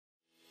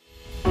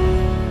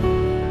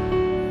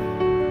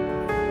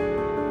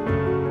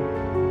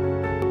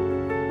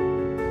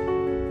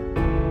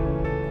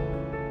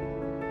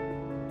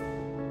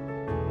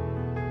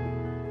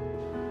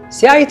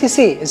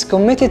CITC is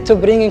committed to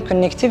bringing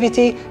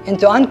connectivity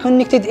into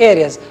unconnected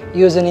areas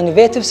using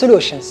innovative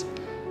solutions,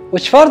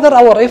 which further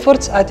our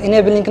efforts at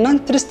enabling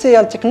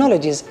non-terrestrial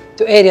technologies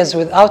to areas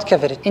without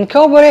coverage. In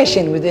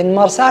cooperation with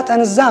Inmarsat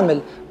and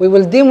Zamil, we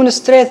will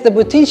demonstrate the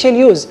potential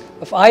use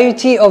of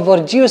IoT over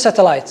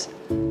geosatellites.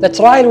 The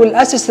trial will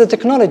assess the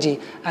technology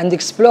and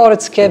explore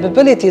its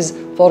capabilities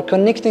for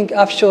connecting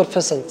offshore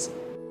vessels.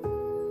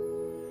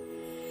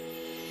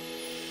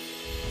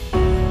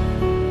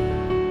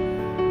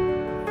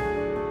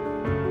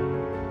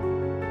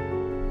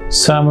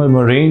 Zamil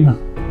Marine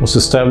was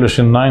established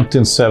in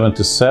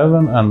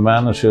 1977 and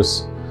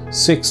manages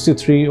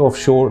 63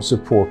 offshore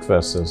support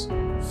vessels,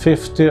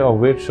 50 of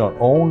which are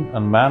owned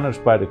and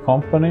managed by the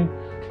company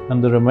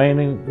and the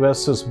remaining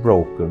vessels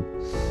brokered.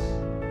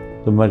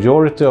 The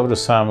majority of the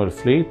Zamil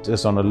fleet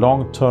is on a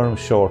long-term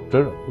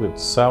charter with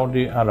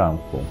Saudi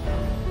Aramco.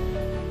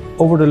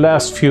 Over the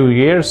last few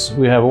years,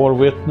 we have all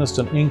witnessed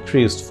an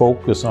increased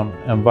focus on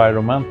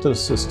environmental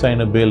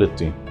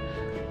sustainability,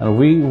 and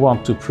we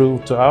want to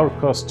prove to our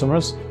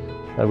customers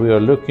that we are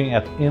looking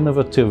at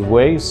innovative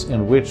ways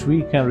in which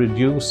we can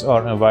reduce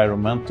our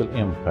environmental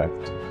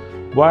impact,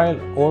 while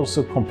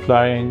also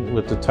complying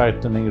with the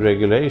tightening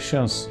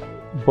regulations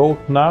both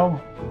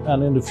now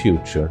and in the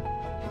future.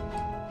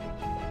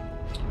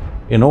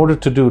 In order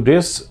to do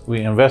this,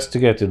 we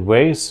investigated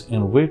ways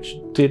in which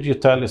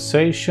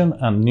digitalisation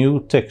and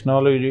new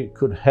technology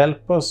could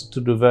help us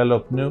to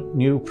develop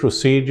new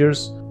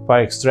procedures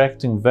by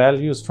extracting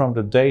values from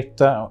the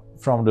data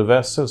from the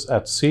vessels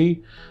at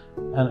sea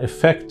and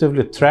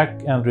effectively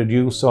track and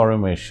reduce our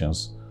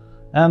emissions,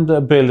 and the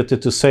ability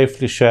to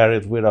safely share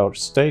it with our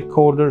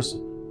stakeholders,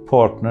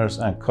 partners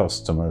and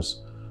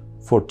customers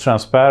for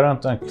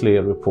transparent and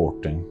clear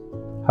reporting.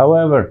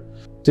 However,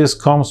 this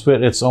comes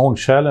with its own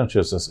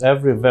challenges, as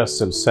every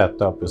vessel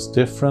setup is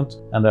different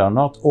and they are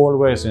not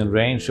always in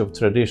range of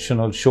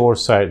traditional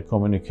shoreside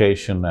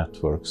communication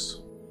networks.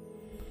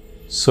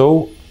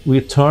 So we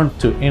turned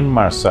to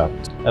Inmarsat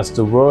as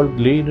the world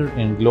leader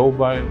in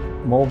global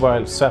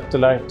mobile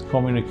satellite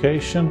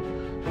communication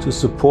to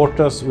support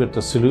us with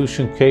a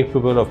solution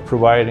capable of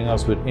providing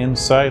us with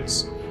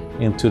insights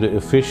into the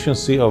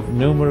efficiency of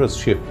numerous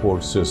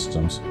shipboard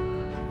systems,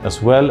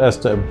 as well as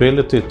the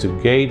ability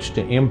to gauge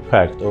the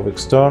impact of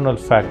external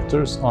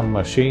factors on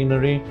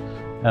machinery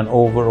and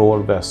overall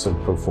vessel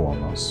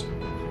performance.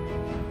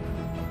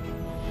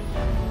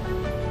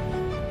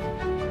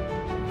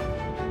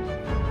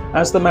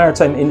 As the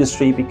maritime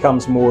industry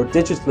becomes more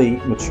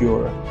digitally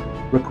mature,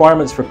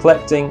 requirements for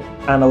collecting,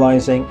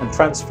 analysing and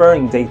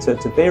transferring data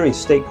to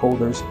various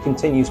stakeholders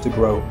continues to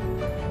grow.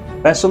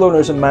 Vessel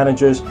owners and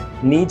managers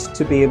need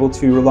to be able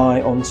to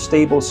rely on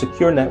stable,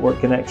 secure network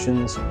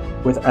connections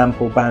with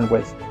ample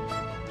bandwidth.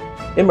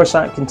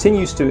 Inmarsat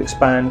continues to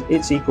expand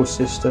its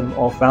ecosystem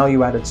of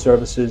value-added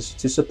services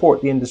to support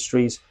the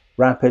industry's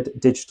rapid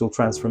digital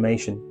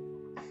transformation.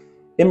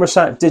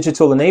 Inmarsat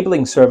digital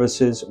enabling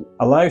services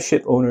allow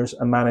ship owners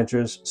and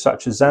managers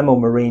such as Zamil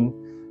Marine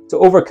to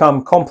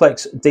overcome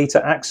complex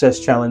data access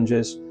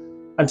challenges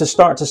and to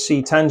start to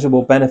see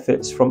tangible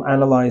benefits from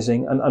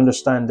analysing and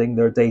understanding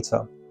their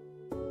data,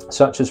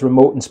 such as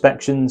remote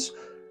inspections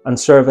and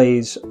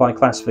surveys by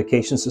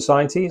classification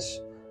societies,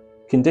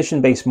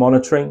 condition-based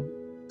monitoring,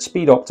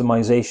 speed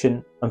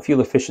optimization and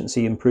fuel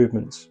efficiency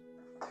improvements.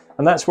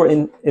 And that's where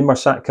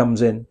Inmarsat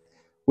comes in.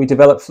 We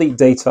develop Fleet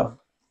Data,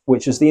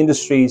 which is the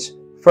industry's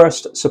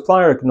first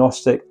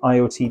supplier-agnostic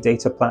IoT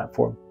data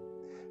platform,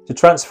 to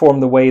transform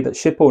the way that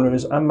ship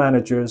owners and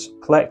managers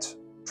collect,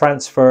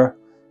 transfer,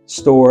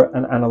 store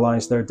and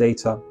analyse their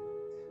data.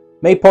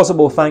 Made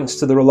possible thanks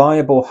to the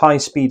reliable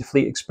high-speed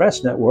Fleet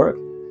Express network,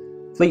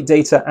 Fleet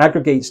Data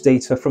aggregates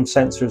data from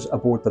sensors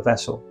aboard the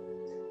vessel.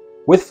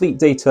 With Fleet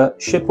Data,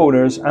 ship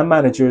owners and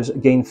managers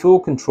gain full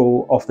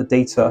control of the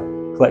data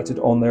collected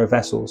on their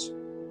vessels.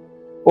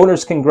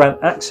 Owners can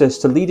grant access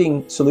to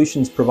leading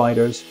solutions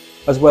providers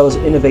as well as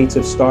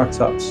innovative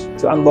startups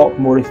to unlock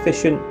more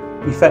efficient,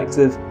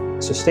 effective,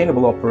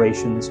 sustainable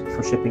operations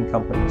for shipping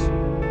companies.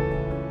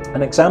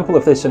 An example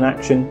of this in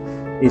action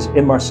is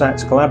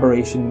Inmarsat's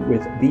collaboration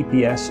with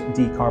BPS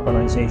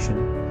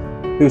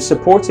Decarbonisation, who is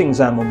supporting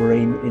Zamil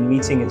Marine in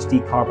meeting its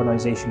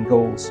decarbonisation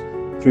goals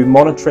through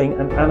monitoring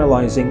and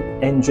analysing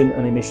engine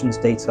and emissions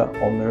data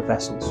on their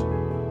vessels.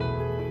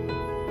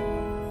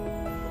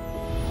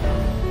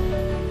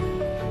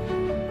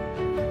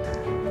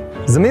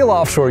 Zamil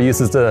Offshore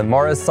uses the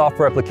MARIS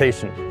software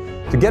application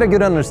to get a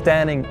good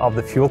understanding of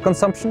the fuel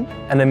consumption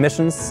and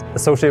emissions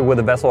associated with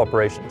the vessel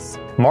operations.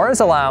 MARIS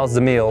allows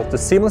Zamil to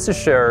seamlessly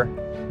share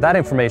that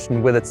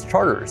information with its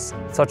charters,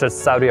 such as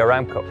Saudi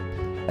Aramco.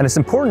 And it's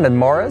important that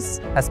MARIS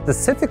has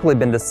specifically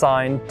been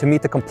designed to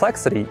meet the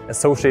complexity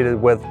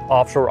associated with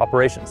offshore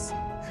operations.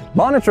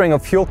 Monitoring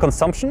of fuel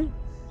consumption,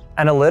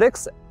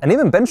 analytics, and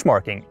even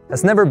benchmarking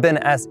has never been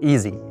as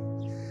easy.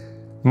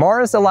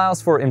 MARIS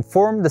allows for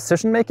informed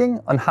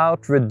decision-making on how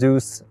to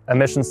reduce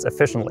emissions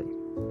efficiently.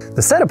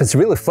 The setup is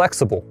really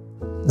flexible.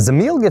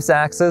 Zamil gives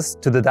access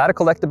to the data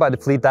collected by the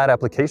Fleet Data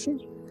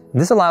application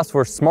This allows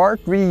for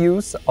smart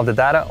reuse of the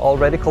data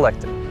already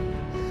collected.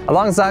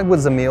 Alongside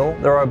with Zamil,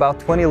 there are about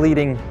 20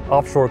 leading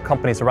offshore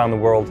companies around the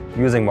world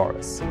using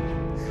MARIS,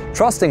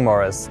 trusting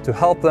MARIS to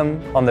help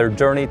them on their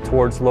journey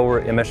towards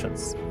lower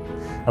emissions.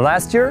 And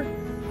last year,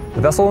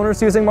 the vessel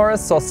owners using MARIS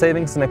saw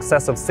savings in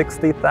excess of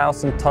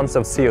 60,000 tons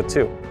of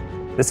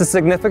CO2. This is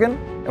significant,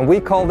 and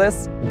we call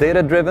this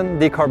data-driven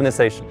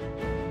decarbonization.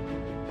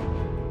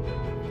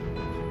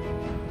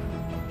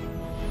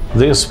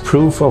 This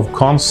proof of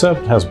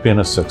concept has been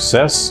a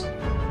success,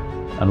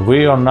 and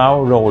we are now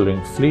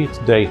rolling fleet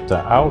data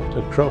out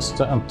across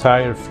the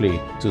entire fleet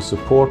to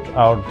support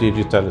our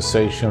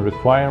digitalization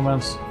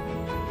requirements,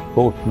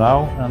 both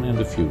now and in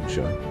the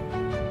future.